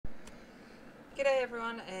G'day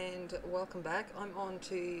everyone and welcome back. I'm on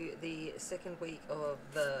to the second week of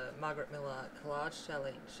the Margaret Miller Collage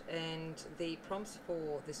Challenge, and the prompts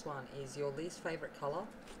for this one is your least favourite colour.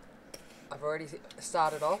 I've already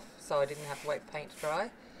started off so I didn't have to wait for paint to dry.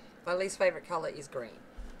 My least favourite colour is green.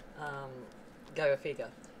 Go a figure.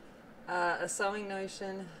 A sewing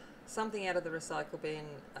notion, something out of the recycle bin,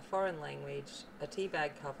 a foreign language, a tea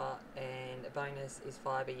bag cover, and a bonus is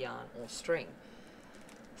fibre, yarn or string.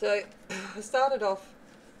 So I started off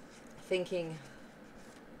thinking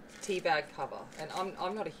tea bag cover, and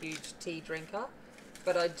I'm not a huge tea drinker,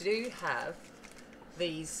 but I do have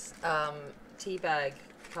these tea bag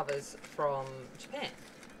covers from Japan,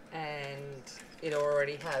 and it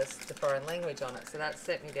already has the foreign language on it, so that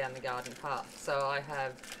set me down the garden path. So I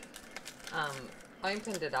have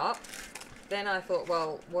opened it up. Then I thought,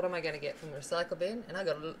 well, what am I going to get from the recycle bin? And I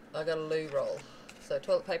got a loo roll, so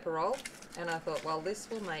toilet paper roll. And I thought, well, this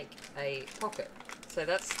will make a pocket. So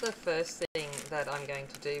that's the first thing that I'm going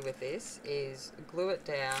to do with this, is glue it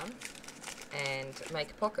down and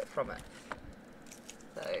make a pocket from it.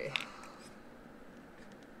 So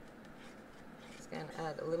just going to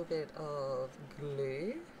add a little bit of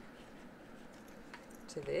glue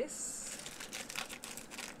to this.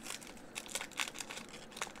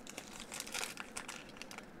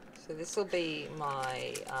 So this will be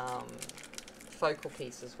my focal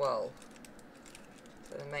piece as well.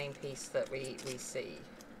 The main piece that we see.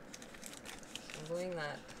 So I'm gluing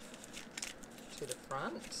that to the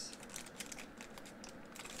front.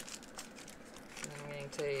 And I'm going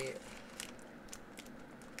to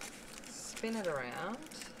spin it around.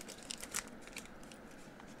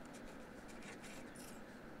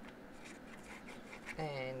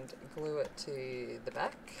 And glue it to the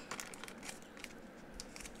back.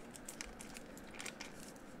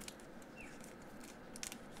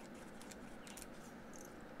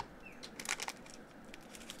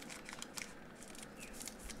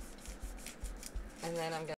 And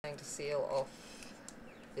then I'm going to seal off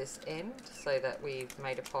this end so that we've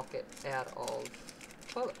made a pocket out of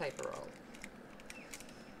toilet paper roll.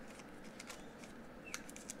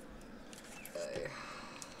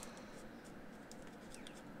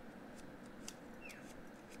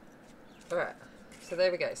 Alright, so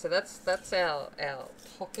there we go. So that's our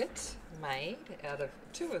pocket made out of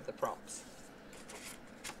two of the prompts.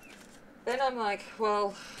 Then I'm like,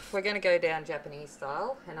 well, we're going to go down Japanese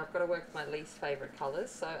style, and I've got to work with my least favourite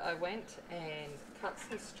colours. So I went and cut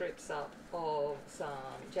some strips up of some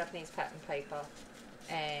Japanese pattern paper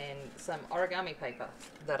and some origami paper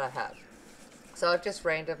that I have. So I've just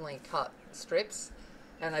randomly cut strips,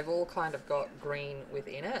 and they've all kind of got green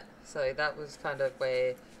within it. So that was kind of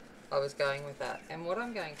where I was going with that. And what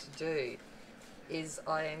I'm going to do is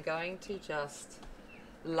I am going to just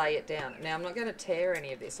lay it down. Now I'm not going to tear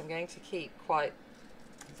any of this. I'm going to keep quite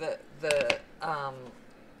the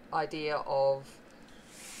idea of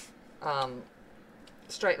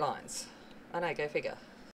straight lines. I know, go figure.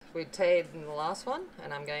 We teared in the last one,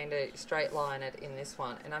 and I'm going to straight line it in this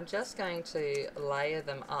one, and I'm just going to layer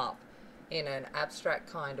them up in an abstract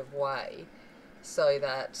kind of way so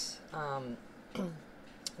that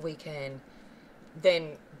we can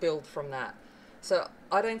then build from that. So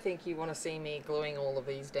I don't think you want to see me gluing all of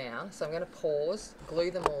these down, so I'm going to pause, glue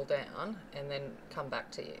them all down, and then come back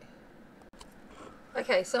to you.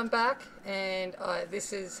 Okay, so I'm back, and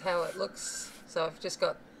this is how it looks. So I've just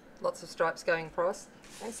got lots of stripes going across.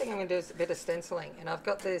 Next thing I'm going to do is a bit of stenciling, and I've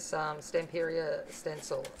got this Stamperia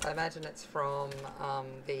stencil. I imagine it's from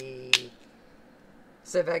the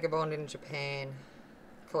Sir Vagabond in Japan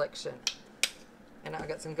collection. And I've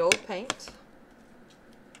got some gold paint.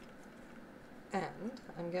 And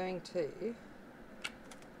I'm going to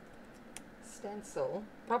stencil,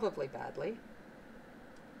 probably badly.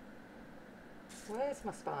 Where's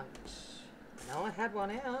my sponge? No, I had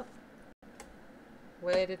one out.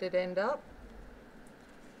 Where did it end up?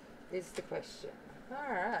 Is the question.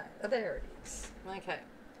 Alright, oh, there it is. Okay.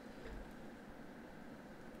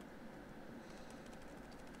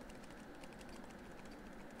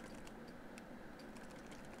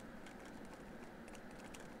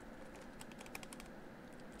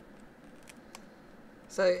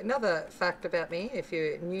 So another fact about me, if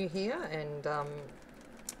you're new here and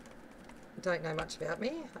don't know much about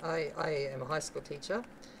me, I am a high school teacher.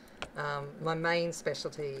 My main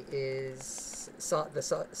specialty is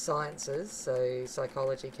the sciences, so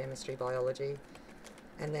psychology, chemistry, biology,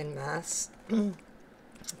 and then maths.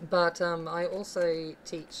 But I also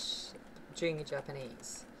teach junior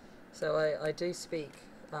Japanese. So I do speak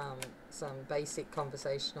some basic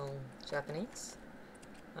conversational Japanese.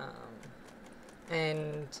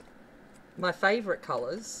 And my favourite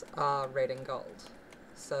colours are red and gold.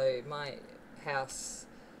 So my house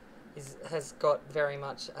has got very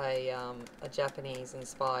much a Japanese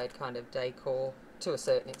inspired kind of decor to a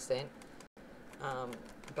certain extent.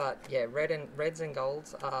 But yeah, reds and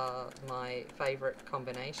golds are my favourite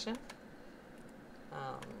combination.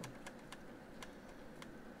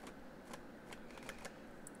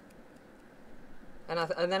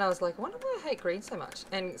 And then I was like, I wonder why I hate green so much.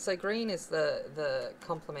 And so green is the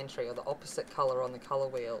complementary or the opposite colour on the colour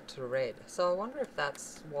wheel to red. So I wonder if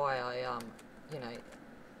that's why I, you know,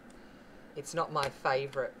 it's not my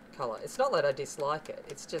favourite colour. It's not that I dislike it.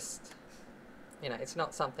 It's just, you know, it's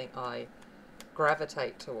not something I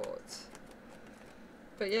gravitate towards.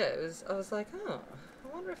 But yeah, I was like, oh,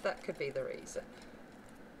 I wonder if that could be the reason.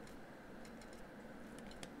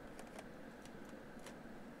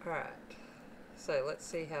 Alright. So let's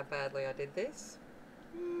see how badly I did this.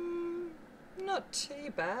 Not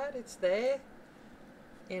too bad. It's there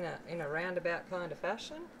in a roundabout kind of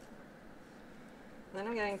fashion. Then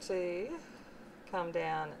I'm going to come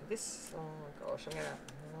down this. Oh gosh, I'm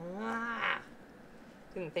gonna.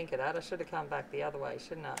 Didn't think of that. I should have come back the other way,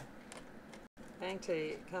 shouldn't I? I'm going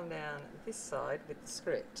to come down this side with the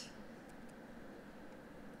script.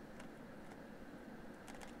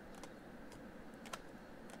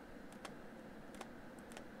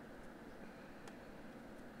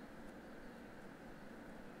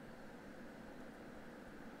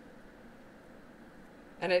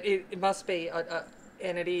 And it must be,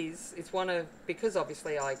 and it is, it's one of, because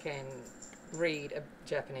obviously I can read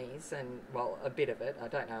Japanese and, well, a bit of it, I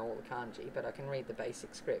don't know all the kanji, but I can read the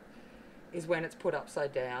basic script, is when it's put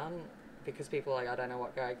upside down, because people are like, I don't know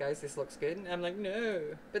what guy goes, this looks good, and I'm like, no.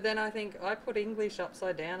 But then I think I put English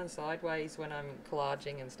upside down and sideways when I'm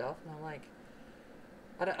collaging and stuff, and I'm like,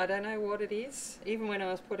 I don't know what it is. Even when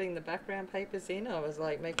I was putting the background papers in, I was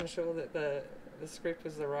like making sure that the script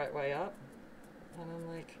was the right way up. And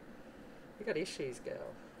I'm like, you got issues, girl.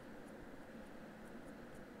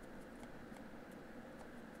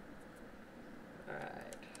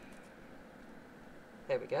 Alright.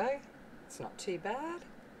 There we go. It's not too bad.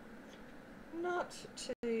 Not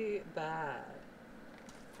too bad.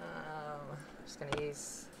 I'm just going to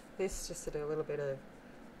use this just to do a little bit of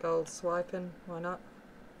gold swiping. Why not?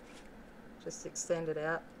 Just extend it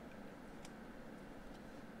out.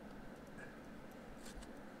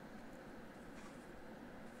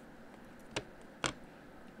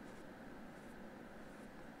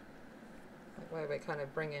 Where we're kind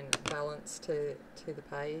of bringing balance to the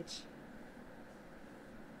page.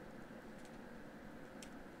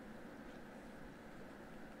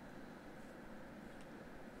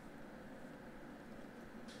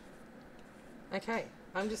 Okay,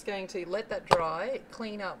 I'm just going to let that dry,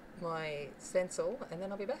 clean up my stencil, and then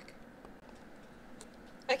I'll be back.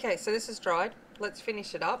 Okay, so this is dried. Let's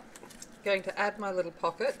finish it up. Going to add my little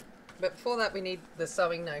pocket, but before that we need the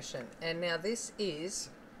sewing notion. And now this is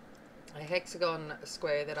a hexagon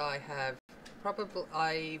square that I have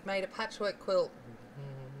I made a patchwork quilt,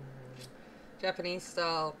 Japanese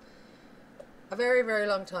style, a very, very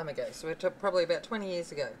long time ago. So it took probably about 20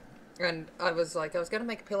 years ago. And I was like, I was going to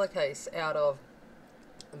make a pillowcase out of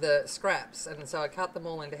the scraps. And so I cut them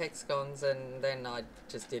all into hexagons and then I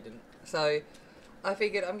just didn't. So I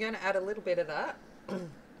figured I'm going to add a little bit of that. I'm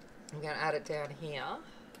going to add it down here.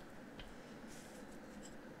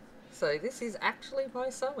 So this is actually my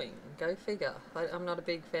sewing. Go figure. I'm not a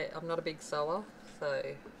big sewer, so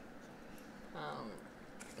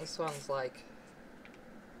this one's like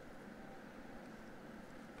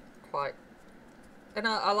quite. And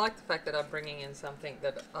I like the fact that I'm bringing in something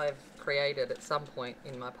that I've created at some point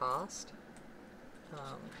in my past.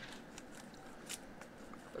 I'll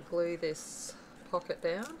glue this pocket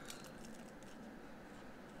down.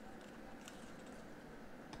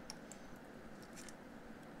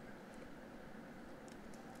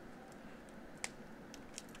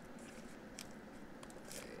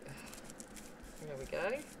 There we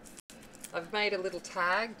go. I've made a little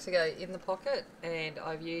tag to go in the pocket and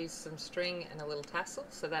I've used some string and a little tassel,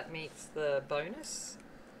 so that meets the bonus.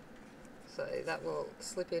 So that will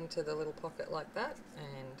slip into the little pocket like that,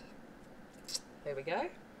 and there we go.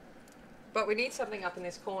 But we need something up in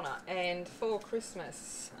this corner, and for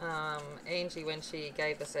Christmas, Angie, when she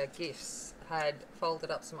gave us our gifts, had folded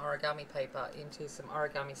up some origami paper into some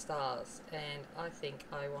origami stars, and I think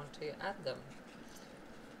I want to add them.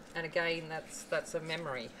 And again, that's a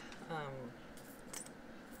memory.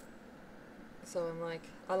 So I'm like,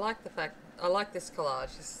 I like the fact, I like this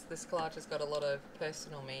collage. This collage has got a lot of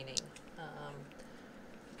personal meaning,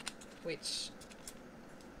 which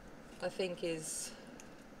I think is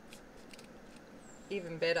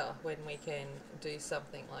even better when we can do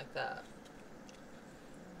something like that.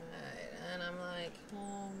 Right, and I'm like,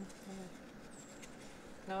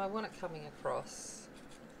 no, I want it coming across.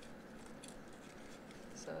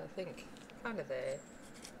 So I think kind of there,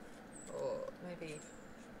 or maybe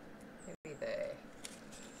there.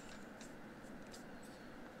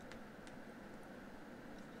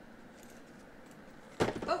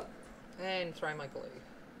 Oh, and throw my glue.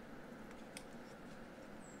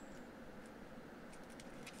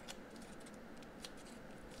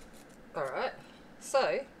 Alright,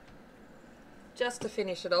 so just to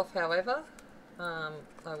finish it off, however,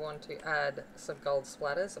 I want to add some gold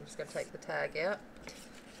splatters. I'm just going to take the tag out.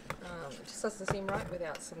 It just doesn't seem right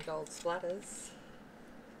without some gold splatters.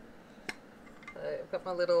 So I've got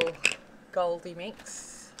my little goldy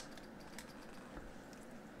mix.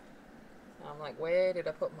 I'm like, where did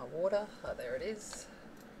I put my water? Oh, there it is.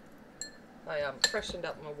 I freshened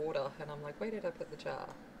up my water and I'm like, where did I put the jar?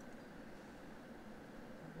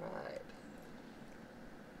 Right.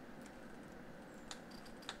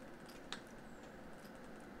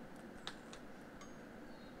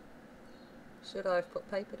 Should I have put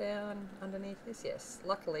paper down underneath this? Yes.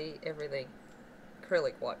 Luckily, everything,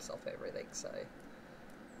 acrylic wipes off everything, so.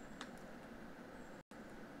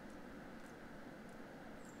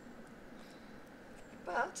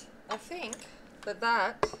 But I think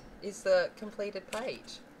that is the completed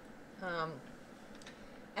page.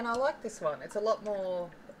 And I like this one. It's a lot more,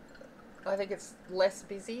 I think it's less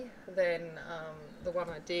busy than the one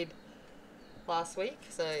I did last week.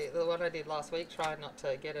 So the one I did last week, tried not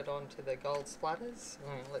to get it onto the gold splatters.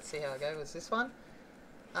 Let's see how I go with this one.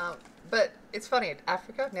 But it's funny,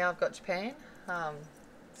 Africa, now I've got Japan.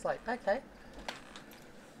 It's like, okay.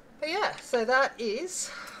 But yeah, so that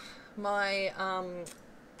is my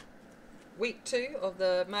week 2 of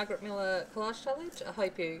the Margaret Miller Collage Challenge. I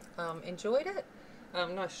hope you enjoyed it.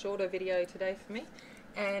 Nice shorter video today for me.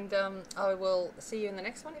 And I will see you in the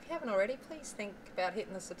next one. If you haven't already, please think about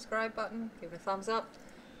hitting the subscribe button, give it a thumbs up.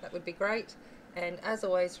 That would be great. And as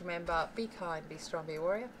always, remember, be kind, be strong, be a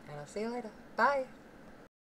warrior. And I'll see you later. Bye.